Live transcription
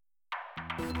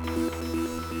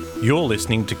You're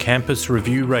listening to Campus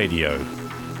Review Radio.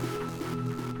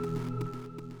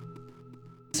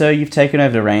 So you've taken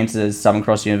over the reins as Southern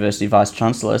Cross University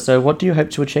vice-chancellor, so what do you hope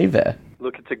to achieve there?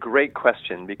 Look, it's a great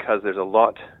question because there's a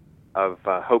lot of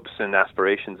hopes and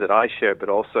aspirations that I share, but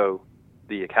also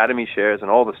the Academy shares and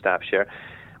all the staff share.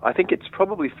 I think it's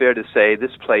probably fair to say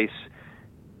this place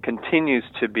continues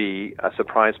to be a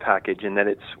surprise package in that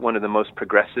it's one of the most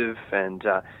progressive and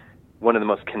one of the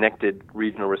most connected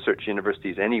regional research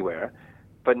universities anywhere,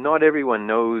 but not everyone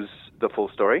knows the full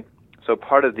story. So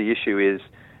part of the issue is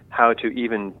how to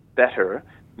even better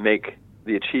make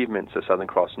the achievements of Southern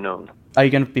Cross known. Are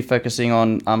you going to be focusing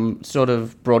on sort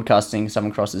of broadcasting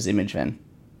Southern Cross's image then?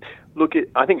 Look,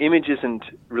 I think image isn't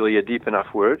really a deep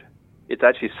enough word. It's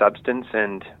actually substance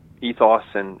and ethos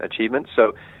and achievement.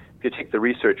 So if you take the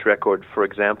research record, for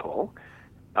example,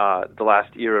 the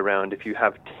last year around, if you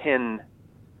have 10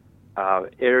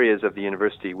 areas of the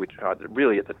university which are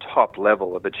really at the top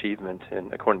level of achievement,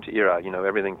 and according to ERA,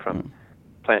 everything from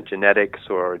plant genetics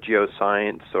or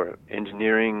geoscience or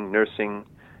engineering, nursing,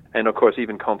 and of course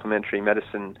even complementary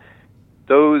medicine,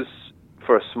 those,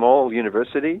 for a small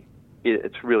university,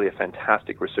 it's really a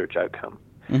fantastic research outcome.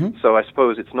 Mm-hmm. So I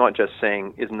suppose it's not just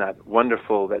saying, isn't that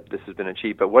wonderful that this has been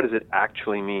achieved, but what does it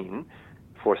actually mean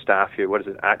for staff here? What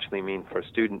does it actually mean for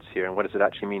students here? And what does it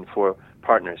actually mean for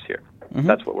partners here? Mm-hmm.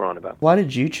 That's what we're on about. Why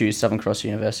did you choose Southern Cross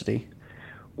University?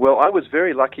 Well, I was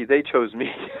very lucky they chose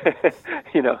me,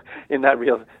 in that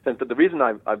real sense. But the reason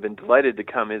I've been delighted to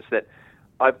come is that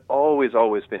I've always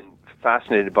been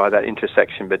fascinated by that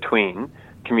intersection between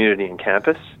community and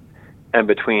campus and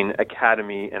between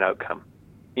academy and outcome,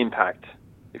 impact,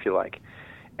 if you like.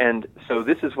 And so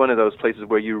this is one of those places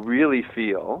where you really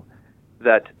feel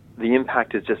that the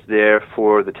impact is just there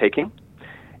for the taking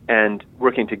and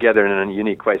working together in a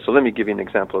unique way. So let me give you an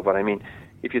example of what I mean.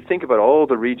 If you think about all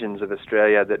the regions of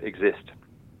Australia that exist,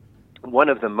 one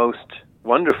of the most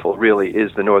wonderful really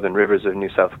is the northern rivers of New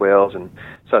South Wales and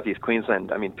southeast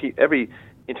Queensland. I mean, every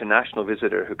international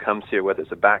visitor who comes here, whether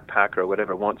it's a backpacker or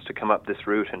whatever, wants to come up this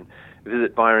route and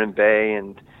visit Byron Bay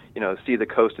and, see the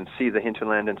coast and see the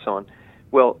hinterland and so on.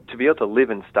 Well, to be able to live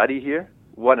and study here,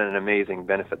 what an amazing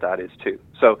benefit that is too.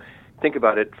 So think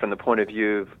about it from the point of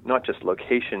view of not just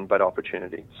location, but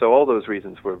opportunity. So all those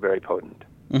reasons were very potent.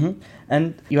 Mm-hmm.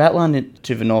 And you outlined it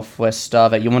to the Northwest Star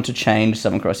that you want to change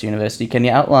Southern Cross University. Can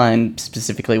you outline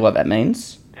specifically what that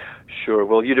means? Sure.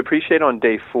 Well, you'd appreciate on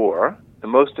day 4, the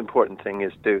most important thing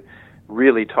is to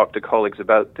really talk to colleagues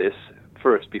about this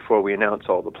first before we announce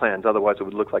all the plans. Otherwise, it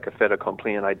would look like a fait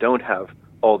accompli, and I don't have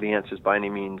all the answers by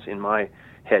any means in my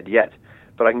head yet.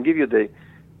 But I can give you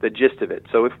the gist of it.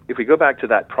 So if we go back to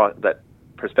that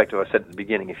perspective I said at the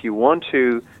beginning, if you want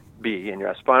to be, and you're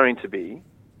aspiring to be,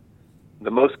 the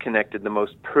most connected, the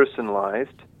most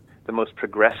personalized, the most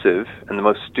progressive, and the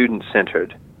most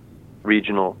student-centered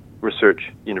regional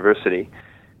research university,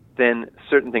 then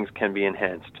certain things can be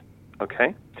enhanced,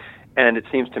 okay? And it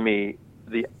seems to me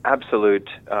the absolute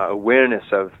awareness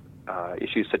of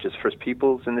issues such as First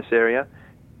Peoples in this area,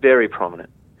 very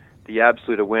prominent. The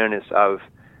absolute awareness of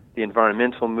the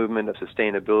environmental movement, of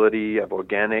sustainability, of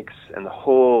organics, and the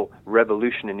whole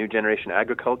revolution in new generation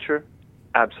agriculture,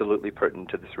 absolutely pertinent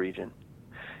to this region.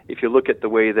 If you look at the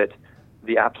way that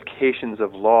the applications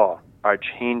of law are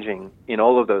changing in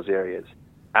all of those areas,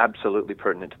 absolutely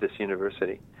pertinent to this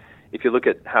university. If you look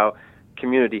at how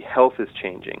community health is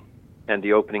changing and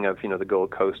the opening of, the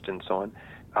Gold Coast and so on,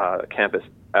 campus,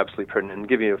 absolutely pertinent. And to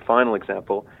give you a final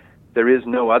example, there is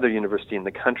no other university in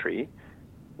the country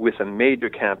with a major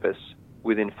campus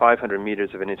within 500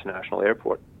 meters of an international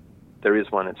airport. There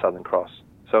is one at Southern Cross.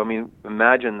 So,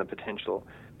 imagine the potential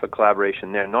for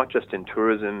collaboration there, not just in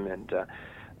tourism and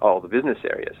all the business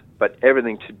areas, but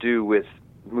everything to do with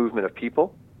movement of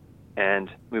people and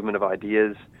movement of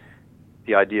ideas,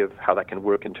 the idea of how that can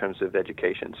work in terms of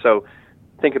education. So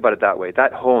think about it that way.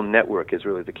 That whole network is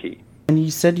really the key. And you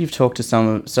said you've talked to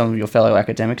some of your fellow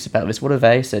academics about this. What have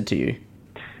they said to you?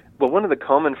 Well, one of the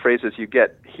common phrases you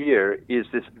get here is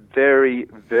this very,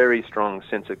 very strong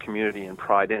sense of community and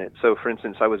pride in it. So, for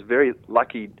instance, I was very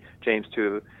lucky, James,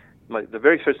 the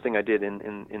very first thing I did in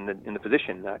the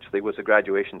position, actually, was a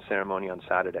graduation ceremony on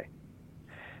Saturday.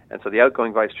 And so the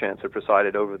outgoing vice-chancellor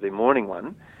presided over the morning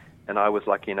one, and I was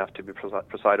lucky enough to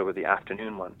preside over the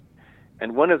afternoon one.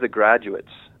 And one of the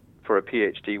graduates for a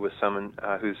PhD was someone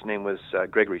whose name was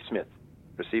Gregory Smith,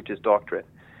 received his doctorate.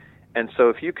 And so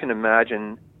if you can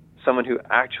imagine someone who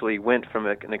actually went from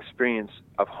an experience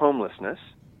of homelessness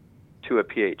to a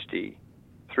PhD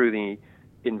through the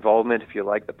involvement, if you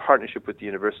like, the partnership with the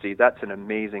university, that's an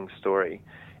amazing story.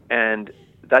 And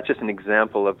that's just an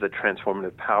example of the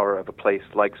transformative power of a place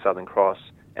like Southern Cross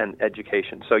and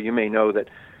education. So you may know that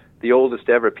the oldest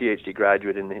ever PhD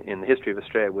graduate in the history of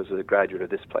Australia was a graduate of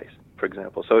this place, for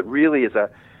example. So it really is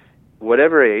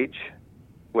whatever age,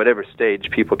 whatever stage,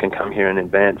 people can come here and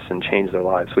advance and change their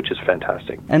lives, which is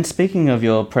fantastic. And speaking of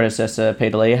your predecessor,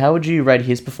 Peter Lee, how would you rate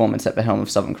his performance at the helm of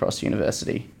Southern Cross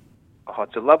University? Oh,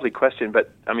 it's a lovely question,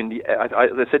 but I mean, as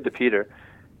I said to Peter,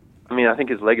 I think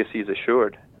his legacy is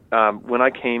assured. When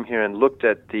I came here and looked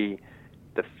at the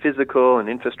physical and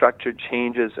infrastructure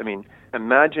changes,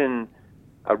 imagine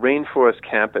a rainforest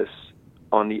campus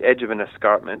on the edge of an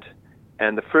escarpment,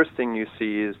 and the first thing you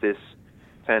see is this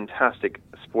fantastic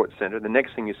sports center. The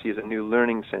next thing you see is a new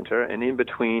learning center, and in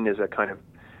between is a kind of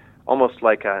almost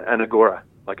like an agora,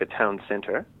 like a town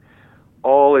center,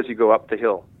 all as you go up the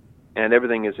hill. And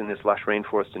everything is in this lush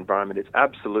rainforest environment. It's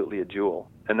absolutely a jewel,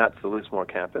 and that's the Lismore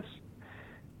campus.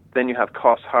 Then you have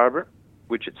Coffs Harbour,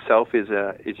 which itself is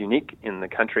unique in the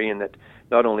country in that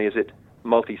not only is it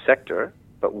multi-sector,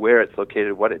 but where it's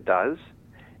located, what it does,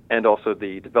 and also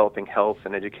the developing health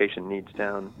and education needs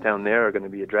down there are going to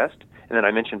be addressed. And then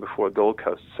I mentioned before Gold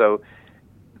Coast. So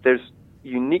there's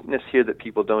uniqueness here that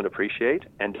people don't appreciate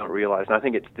and don't realize. And I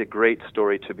think it's the great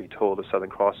story to be told of Southern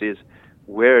Cross is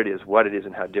where it is, what it is,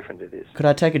 and how different it is. Could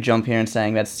I take a jump here in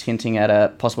saying that's hinting at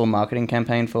a possible marketing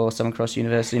campaign for Southern Cross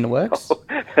University in the works?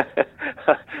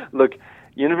 Look,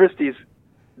 universities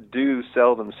do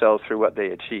sell themselves through what they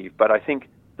achieve, but I think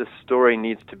the story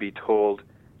needs to be told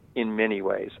in many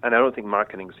ways. And I don't think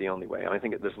marketing is the only way. I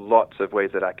think there's lots of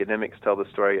ways that academics tell the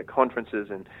story at conferences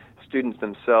and students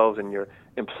themselves and your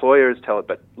employers tell it.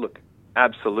 But look,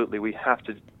 absolutely, we have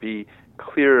to be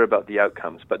clearer about the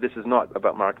outcomes. But this is not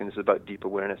about marketing. This is about deep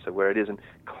awareness of where it is and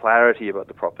clarity about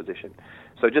the proposition.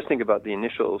 So just think about the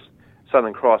initials.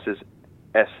 Southern Cross is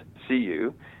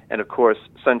SCU, and of course,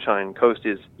 Sunshine Coast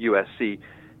is USC.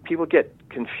 People get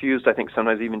confused, I think,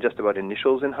 sometimes even just about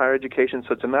initials in higher education.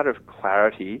 So it's a matter of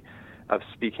clarity of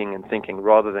speaking and thinking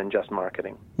rather than just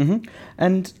marketing. Mm-hmm.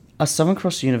 And Southern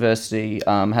Cross University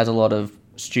has a lot of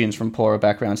students from poorer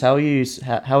backgrounds. How are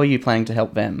you planning to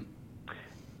help them?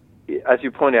 As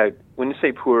you point out, when you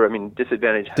say poor,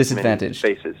 disadvantage has many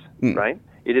faces, right?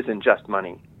 It isn't just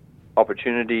money.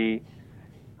 Opportunity,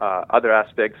 other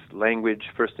aspects, language,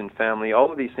 first and family,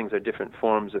 all of these things are different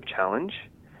forms of challenge.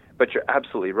 But you're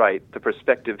absolutely right. The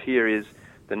perspective here is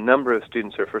the number of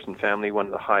students who are first and family, one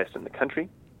of the highest in the country.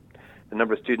 The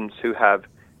number of students who have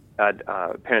had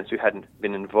parents who hadn't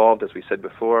been involved, as we said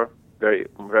before, very,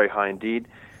 very high indeed.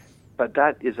 But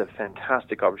that is a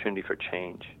fantastic opportunity for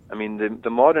change. The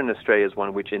modern Australia is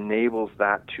one which enables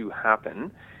that to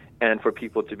happen and for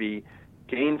people to be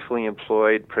gainfully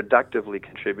employed, productively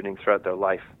contributing throughout their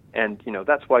life. And,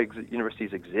 that's why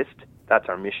universities exist. That's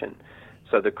our mission.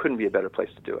 So there couldn't be a better place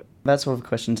to do it. That's all the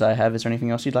questions I have. Is there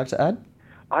anything else you'd like to add?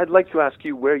 I'd like to ask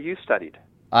you where you studied.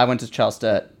 I went to Charles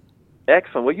Sturt.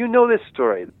 Excellent. Well, you know this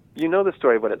story. You know the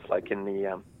story of what it's like in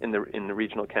the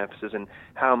regional campuses and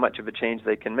how much of a change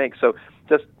they can make. So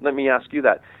just let me ask you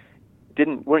that.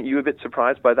 Weren't you a bit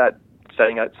surprised by that,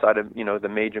 studying outside of the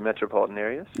major metropolitan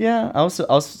areas? Yeah, I was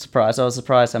surprised. I was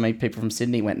surprised how many people from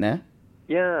Sydney went there.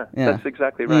 Yeah. That's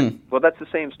exactly right. Well, that's the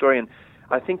same story, and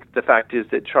I think the fact is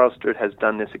that Charles Sturt has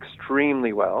done this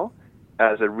extremely well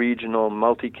as a regional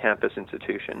multi-campus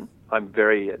institution. I'm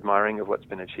very admiring of what's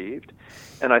been achieved.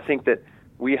 And I think that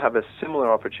we have a similar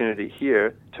opportunity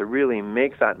here to really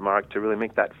make that mark, to really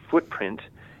make that footprint,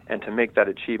 and to make that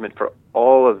achievement for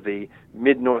all of the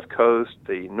mid-north coast,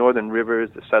 the northern rivers,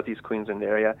 the southeast Queensland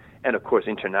area, and of course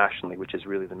internationally, which is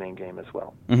really the main game as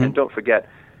well. Mm-hmm. And don't forget,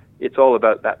 it's all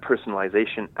about that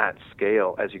personalization at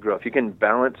scale as you grow. If you can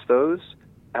balance those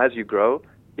as you grow,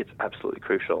 it's absolutely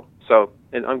crucial. So,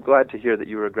 and I'm glad to hear that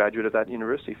you were a graduate of that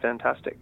university. Fantastic.